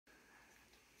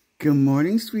Good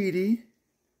morning, sweetie.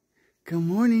 Good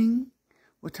morning.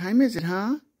 What time is it,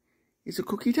 huh? Is it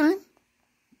cookie time?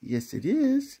 Yes, it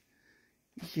is.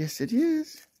 Yes, it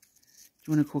is.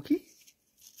 Do you want a cookie?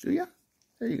 Do ya?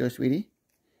 There you go, sweetie.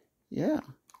 Yeah.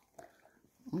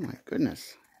 Oh, my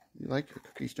goodness. You like your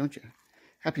cookies, don't you?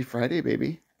 Happy Friday,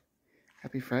 baby.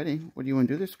 Happy Friday. What do you want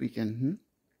to do this weekend,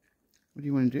 What do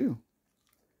you want to do?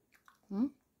 Huh?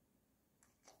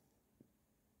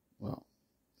 Well,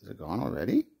 is it gone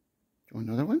already? Do you want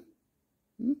another one?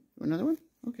 You want another one?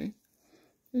 Okay.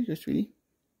 There you go, sweetie.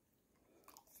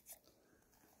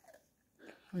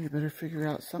 Well, you better figure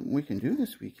out something we can do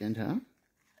this weekend, huh?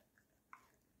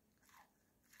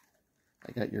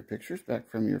 I got your pictures back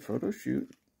from your photo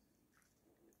shoot.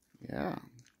 Yeah.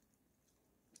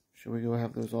 Shall we go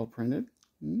have those all printed?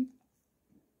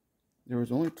 There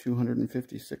was only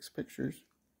 256 pictures.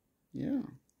 Yeah.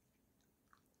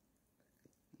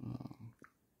 Oh,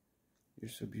 you're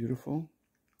so beautiful.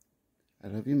 I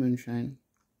love you, Moonshine.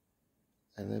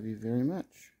 I love you very much.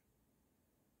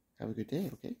 Have a good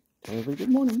day, okay? Tell everybody good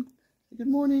morning. Say good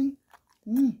morning.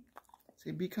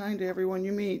 Say be kind to everyone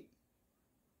you meet.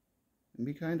 And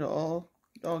be kind to all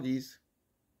doggies.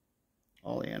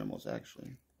 All animals,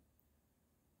 actually.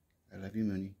 I love you,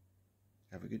 Mooney.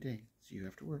 Have a good day. See you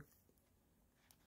after work.